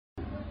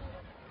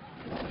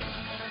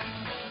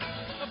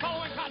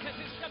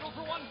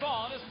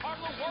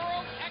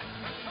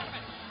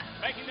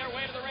Making their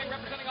way to the ring,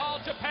 representing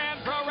All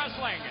Japan Pro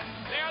Wrestling.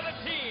 They are the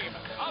team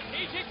of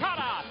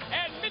Hijikata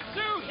and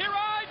Mitsu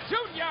Hirai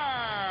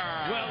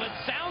Jr. Well, it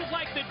sounds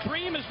like the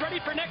dream is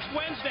ready for next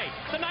Wednesday.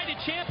 The Night of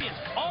Champions.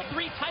 All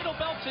 3 title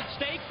belts at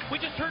stake.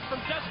 We just heard from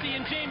Dusty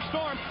and James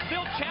Storm.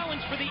 They'll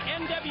challenge for the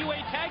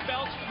NWA tag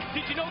belts.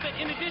 Did you know that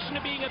in addition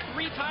to being a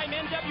 3-time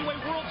NWA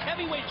World's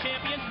Heavyweight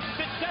Champion,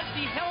 that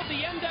Dusty held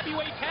the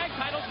NWA tag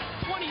titles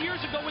 20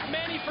 years ago with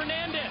Manny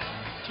Fernandez?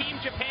 Team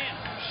Japan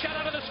shut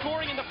out of the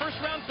scoring in the first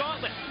round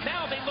gauntlet.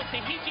 Now they look to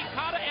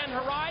Hijikata and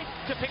Hirai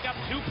to pick up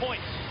 2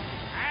 points.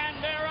 And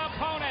their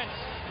opponents,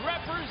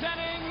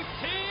 representing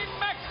Team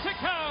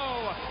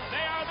Mexico,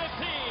 they are the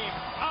team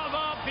of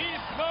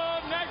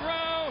Abismo,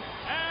 Negro,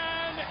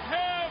 and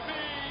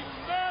Heavy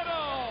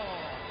Metal.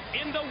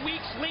 In the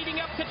weeks leading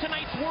up to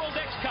tonight's World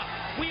X Cup,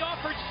 we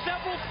offered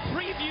several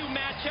preview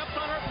matchups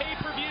on our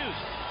pay-per-views.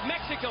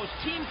 Mexico's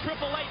Team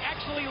AAA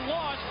actually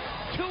lost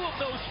 2 of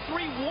those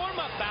 3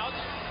 warm-up bouts,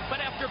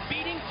 but after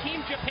beating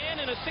Team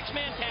Japan in a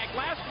 6-man tag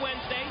last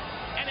Wednesday,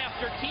 and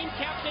after Team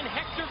Captain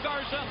Hector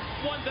Garza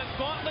won the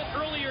gauntlet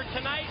earlier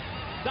tonight,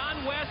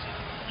 Don West,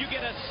 you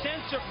get a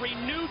sense of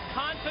renewed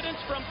confidence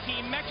from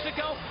Team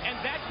Mexico, and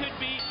that could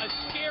be a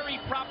scary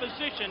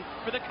proposition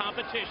for the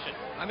competition.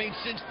 I mean,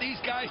 since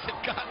these guys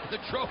have gotten the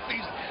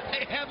trophies,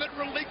 they haven't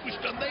relinquished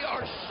them. They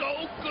are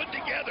so good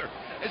together.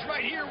 As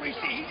right here, we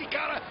see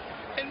Hijikata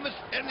and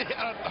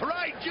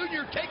Hirai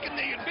Jr. taking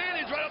the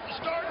advantage right off the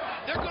start.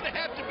 They're going to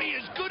have to be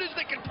as good as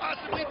they can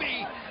possibly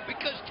be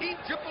because Team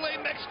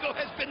AAA Mexico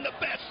has been the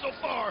best so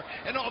far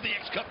in all the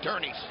X-Cup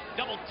tourneys.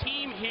 Double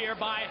team here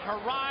by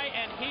Hirai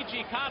and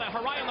Hijikata.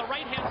 Hirai on the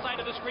right-hand side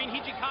of the screen,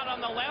 Hijikata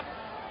on the left.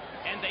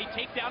 And they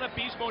take down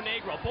Abismo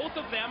Negro. Both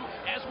of them,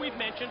 as we've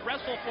mentioned,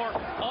 wrestle for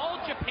All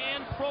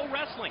Japan Pro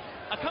Wrestling,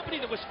 a company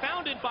that was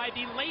founded by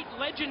the late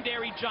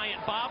legendary Giant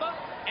Baba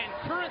and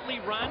currently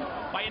run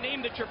by a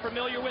name that you're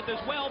familiar with as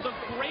well, the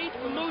Great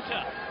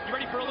Muta. You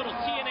ready for a little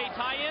TNA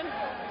tie-in?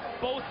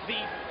 Both the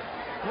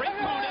Great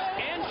Muta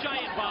and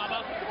Giant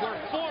Baba were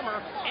former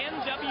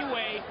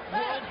NWA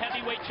World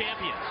Heavyweight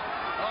Champions.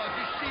 Oh,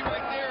 you see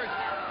right there,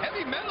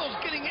 Heavy Metal's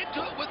getting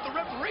into it with the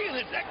referee, and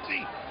it's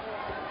actually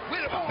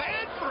bit of a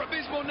bad for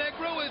Abismo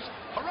Negro as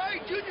Hirai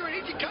Jr.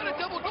 and Hijikata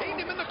double-teamed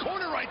him in the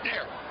corner right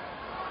there.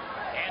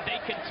 And they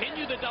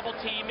continue the double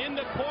team in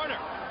the corner.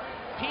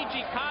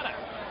 Hijikata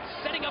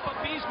setting up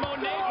Abismo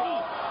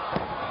Negro.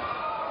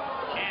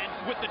 And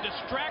with the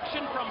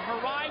distraction from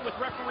Hirai with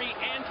referee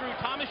Andrew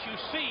Thomas, you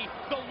see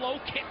the low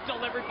kick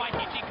delivered by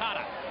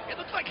Hijikata. It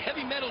looks like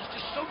Heavy Metal's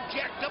just so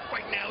jacked up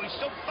right now. He's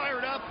so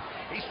fired up.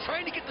 He's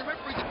trying to get the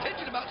referee's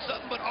attention about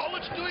something, but all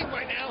it's doing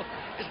right now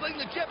is letting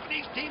the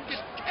Japanese team just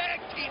tag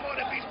team on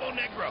Abismo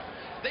Negro.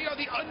 They are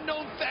the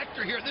unknown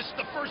factor here. This is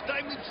the first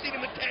time we've seen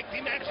them in tag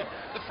team action.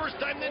 The first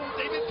time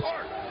they've been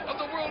part of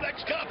the World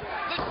X Cup.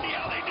 Let's see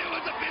how they do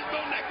as Abismo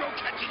Negro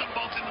catches them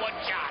both in one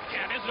shot.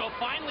 And Abismo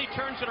finally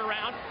turns it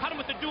around. Caught him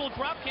with the dual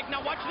drop kick.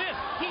 Now watch this.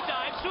 He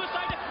dives.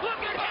 Suicide.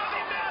 Look at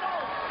Heavy Metal!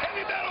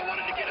 Heavy Metal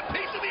wanted to get a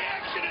piece of the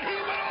action, and he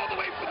went all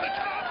the way from the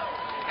top.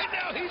 And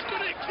now he's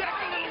going to exact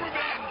a little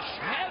revenge.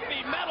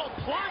 Heavy Metal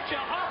plancha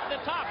off the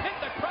top. Hit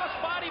the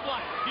cross-body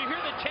block. You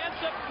hear the chants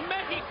of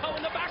Mexico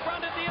in the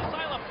background of the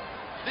asylum.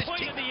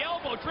 Point to the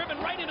elbow, driven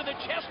right into the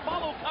chest,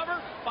 follow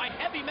cover by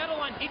Heavy Metal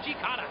on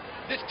Hijikata.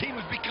 This team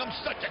has become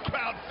such a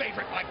crowd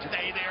favorite like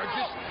today. They are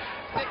just,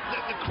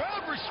 the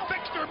crowd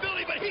respects their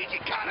ability, but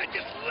Hijikata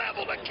just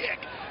leveled a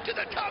kick to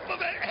the top of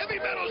Heavy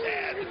Metal's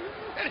head.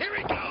 And here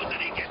he goes, and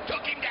he just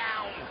took him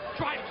down.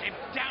 Drives him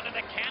down to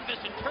the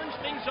canvas and turns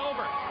things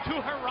over to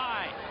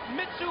Hirai.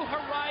 Mitsu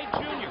Hirai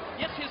Jr.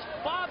 Yes, his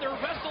father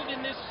wrestled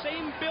in this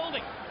same building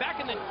back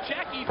in the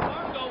Jackie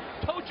Fargo,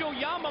 Tojo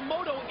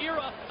Yamamoto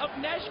era of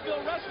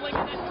Nashville wrestling,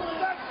 and then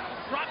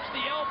drops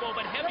the elbow,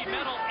 but Heavy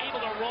Metal able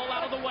to roll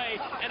out of the way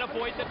and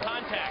avoid the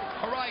contact.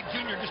 Hirai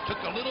Jr. just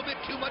took a little bit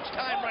too much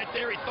time right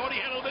there. He thought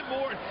he had a little bit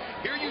more. And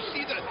here you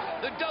see the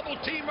double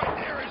team right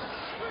there as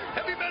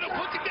Heavy Metal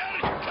puts him down,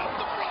 and here comes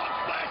the frog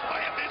splash by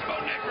Abismo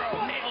Negro.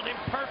 Nailed him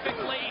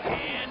perfectly,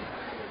 and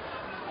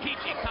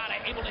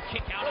Hijikata able to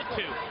kick out at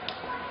 2. You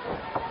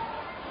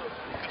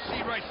can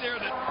see right there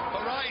that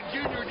Hirai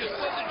Jr. just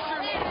wasn't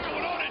sure what was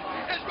going on, and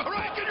as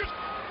Hirai Jr.'s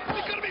is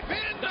he going to be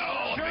pinned?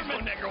 No, Abismo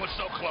Negro was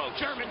so close.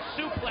 German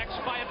suplex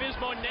by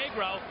Abismo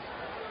Negro,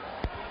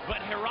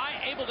 but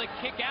Hirai able to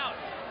kick out.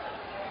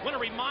 I want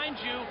to remind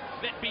you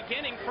that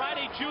beginning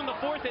Friday, June the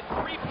 4th at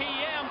 3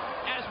 p.m.,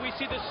 as we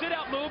see the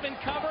sit-out move and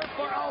cover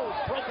for,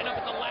 broken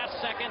up at the last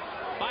second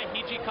by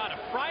Hijikata.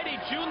 Friday,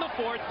 June the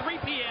 4th,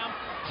 3 p.m.,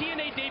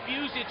 TNA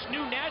debuts its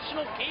new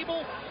national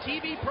cable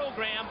TV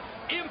program,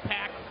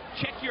 Impact.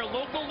 Check your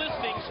local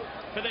listings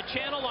for the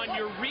channel on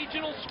your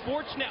regional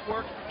sports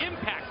network,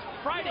 Impact.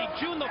 Friday,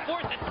 June the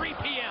 4th at 3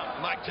 p.m.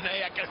 Mike,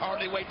 today I can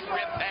hardly wait for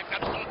Impact.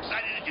 I'm so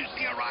excited. Did you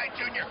see Hirai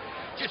Jr.?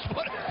 Just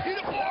what a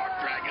beautiful arm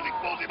drag as he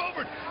pulls him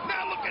over.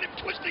 Now look at him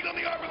twisting on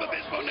the arm of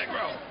Abismo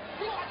Negro.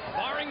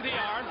 Barring the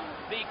arm,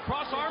 the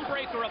cross arm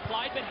breaker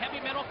applied, but Heavy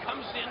Metal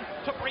comes in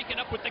to break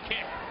it up with the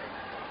kick.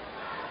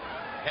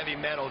 Heavy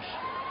Metal's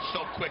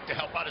So quick to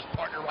help out his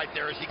partner right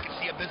there, as he can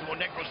see Abismo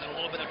Negro's in a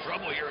little bit of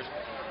trouble here.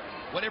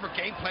 Whatever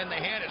game plan they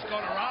had has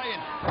gone awry,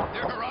 and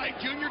their Hirai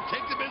Jr.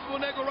 takes Abismo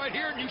Negro right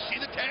here, and you see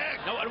the tag.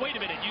 No, wait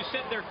a minute. You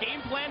said their game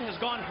plan has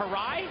gone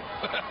Hirai?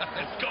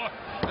 It's gone.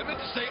 I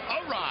meant to say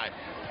awry,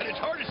 and it's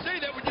hard to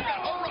say that when you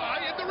got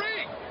Hirai in the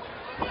ring.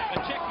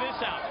 But check this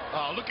out.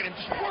 Oh, look at him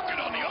just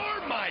working on the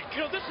arm, Mike.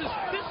 You know, this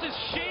is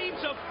shades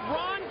of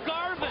Ron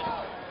Garvin,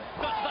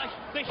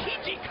 the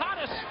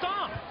Hijikata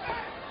stomp.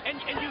 And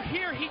you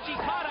hear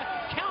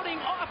Hijikata counting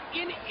off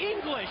in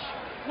English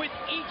with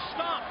each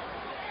stomp.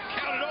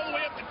 Counted all the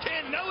way up to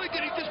 10. Not only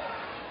did he just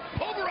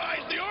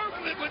pulverize the arm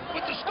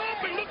with the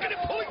stomping, look at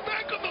him pulling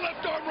back on the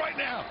left arm right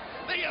now.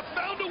 They have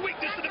found a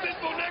weakness in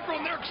Abismo Negro,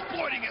 and they're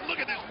exploiting it. Look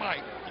at this,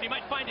 Mike. And you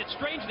might find it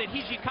strange that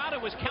Hijikata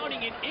was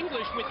counting in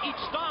English with each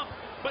stomp,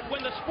 but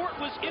when the sport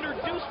was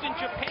introduced in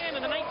Japan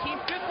in the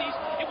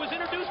 1950s, it was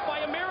introduced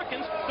by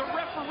Americans. The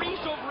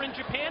referees over in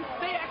Japan,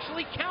 they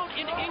actually count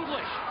in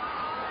English.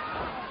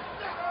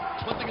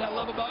 One thing I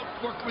love about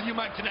working with you,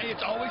 Mike, today,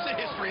 it's always a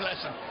history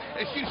lesson.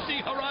 As you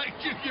see Hirai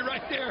Jr.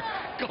 right there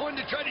going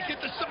to try to get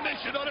the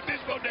submission on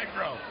Abismo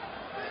Negro.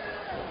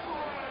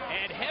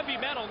 And Heavy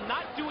Metal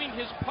not doing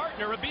his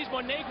partner, Abismo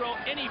Negro,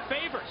 any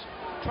favors.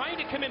 Trying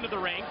to come into the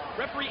ring.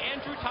 Referee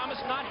Andrew Thomas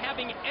not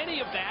having any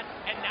of that.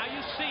 And now you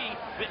see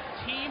that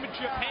Team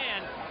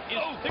Japan is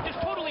they're just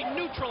totally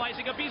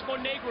neutralizing Abismo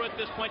Negro at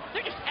this point.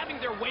 They're just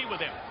having their way with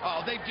him.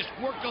 Oh, they've just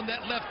worked on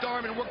that left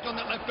arm and worked on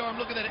that left arm.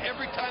 Look at that.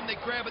 Every time they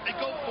grab it, they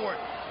go for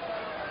it.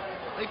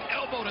 They've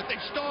elbowed it.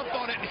 They've stomped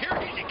on it. And here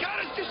he got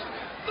it. Just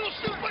a little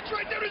suplex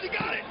right there as he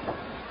got it.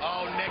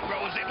 Oh, Negro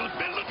was able to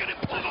look at him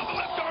pull on the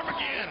left arm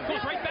again.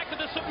 Goes right back to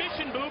the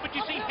submission move, but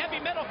you see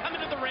Heavy Metal coming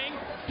to the ring.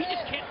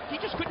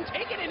 He just couldn't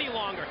take it any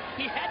longer.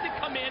 He had to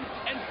come in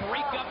and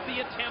break up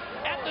the attempt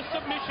at the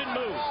submission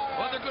move.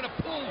 Well, they're going to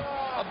pull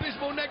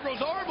Abismo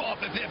Negro's arm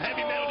off of him.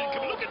 Heavy Metal didn't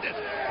come. Look at this.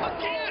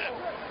 Again.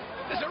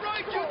 There's a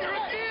Hirai Jr.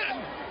 again.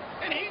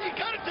 And he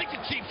kind of takes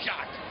a cheap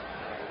shot.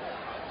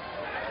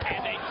 And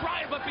they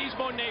drive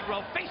Abismo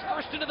Negro face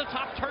first into the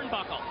top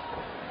turnbuckle.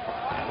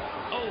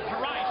 Oh,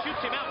 Hirai shoots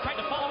him out, trying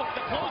to follow up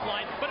the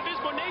clothesline, but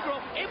Abismo Negro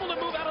able to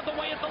move out of the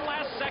way at the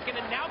last second,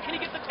 and now can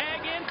he get the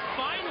tag in?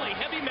 Finally,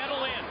 Heavy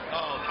Metal in.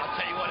 Oh, I'll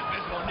tell you what,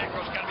 Abismo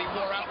Negro's got to be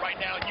wore out right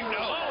now, and you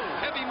know. Oh.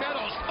 Heavy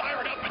Metal's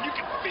fired up, and you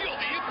can feel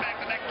the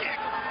impact of that kick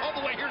all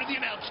the way here to the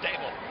announce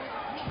table.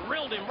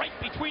 Drilled him right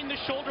between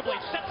the shoulder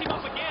blades, sets him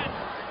up again,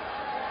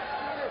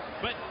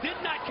 but did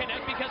not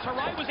connect because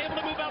Hirai was able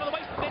to move out of the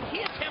way. Then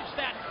he attempts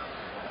that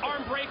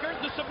arm breaker,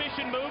 the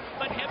submission move,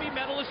 but Heavy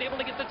Metal is able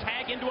to get the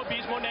tag into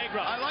Abismo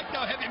Negro. I like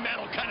how Heavy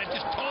Metal kind of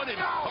just taunted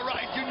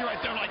Hirai Jr.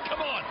 right there, like, come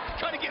on,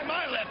 try to get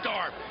my left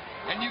arm.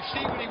 And you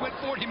see when he went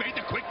forward, he made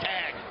the quick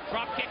tag.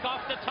 Drop kick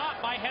off the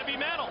top by Heavy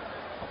Metal.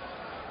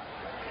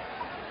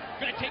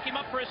 Gonna take him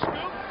up for a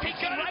scoop. He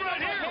got it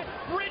right here.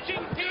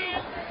 Bridging pin.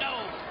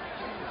 No.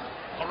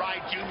 Hirai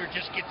Jr.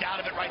 just gets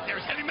out of it right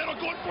there. Is Heavy Metal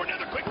going for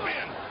another quick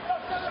pin?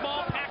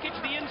 Small package,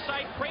 the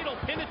inside cradle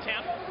pin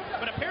attempt,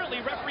 but apparently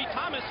referee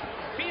Thomas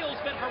feels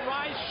that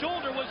Hirai's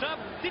shoulder was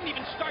up, didn't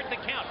even start the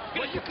count.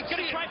 Gonna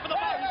try for the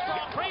bottom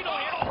straw cradle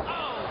here.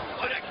 Oh!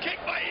 What a kick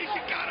by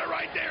Hijikata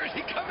right there. Is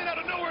he coming out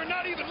of nowhere?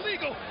 Not even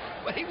legal,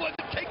 but he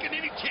wasn't taking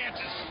any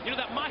chances. You know,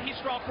 that Mahi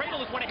straw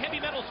cradle is one of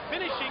Heavy Metal's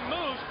finishing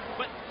moves,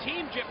 but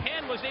Team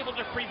Japan was able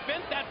to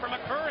prevent that from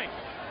occurring.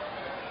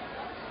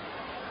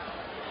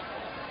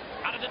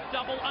 Out of the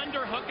double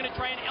underhook, going to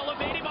try and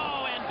elevate him.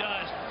 Oh, and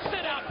does.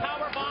 Sit out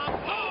powerbomb.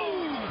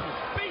 Boom!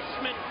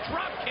 Basement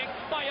drop kick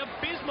by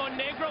Abismo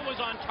Negro was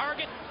on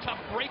target to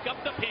break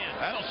up the pin.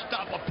 That'll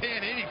stop a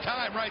pin any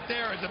time right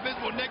there, as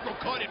Abismo Negro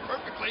caught it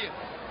perfectly.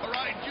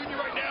 Hirai Jr.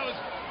 right now is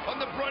on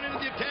the front end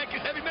of the attack.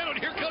 Is Heavy Metal,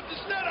 and here comes the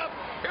setup.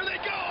 Here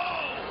they go.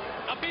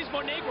 Oh!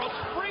 Abismo Negro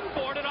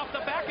springboarded off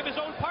the back of his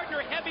own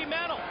partner, Heavy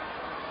Metal,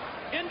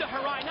 into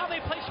Hirai. Now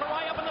they place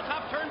Hirai up on the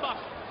top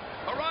turnbuckle.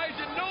 Hirai's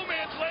in no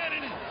man's land,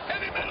 and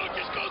Heavy Metal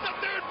just goes up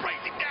there and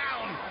breaks him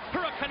down.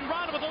 Hurricane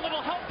Rana with a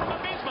little help from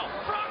Abismo.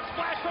 Frog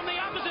splash from the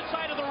opposite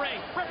side of the ring.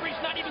 Referee's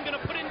not even going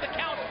to put in the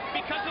count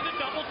because of the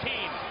double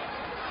team.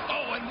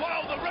 Oh, and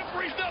while the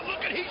referee's not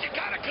looking,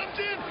 Hijikata comes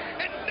in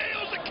and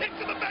nails a kick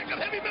to the back of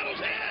Heavy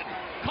Metal's head.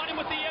 Caught him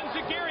with the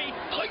enziguri.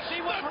 Let's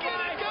see what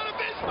Hirai got.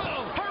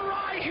 Abismo.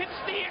 Hirai hits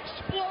the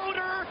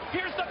exploder.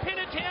 Here's the pin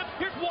attempt.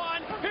 Here's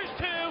one. Here's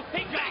two.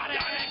 He got it.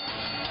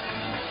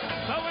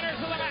 The winners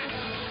of the match,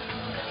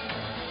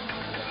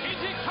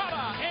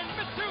 Hijikata and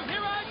Mitsu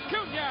Hirai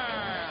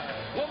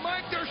Jr. Well,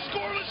 Mike, they're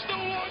scoreless no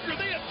longer.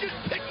 They have just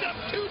picked up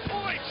 2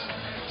 points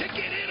to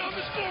get in on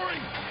the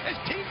scoring as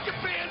Team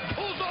Japan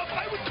pulls off,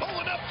 I would call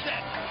an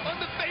upset on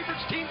the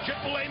favorites, Team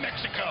AAA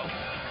Mexico.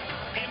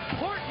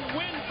 Important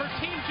win for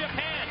Team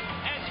Japan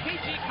as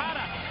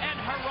Hijikata and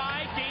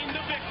Hirai gain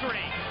the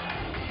victory.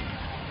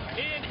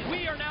 And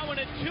we are now in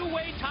a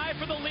 2-way tie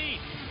for the lead.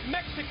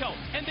 Mexico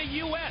and the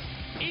U.S.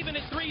 even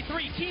at 3-3.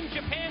 Team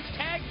Japan's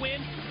tag win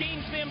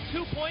gains them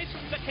 2 points.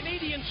 The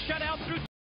Canadians shut out through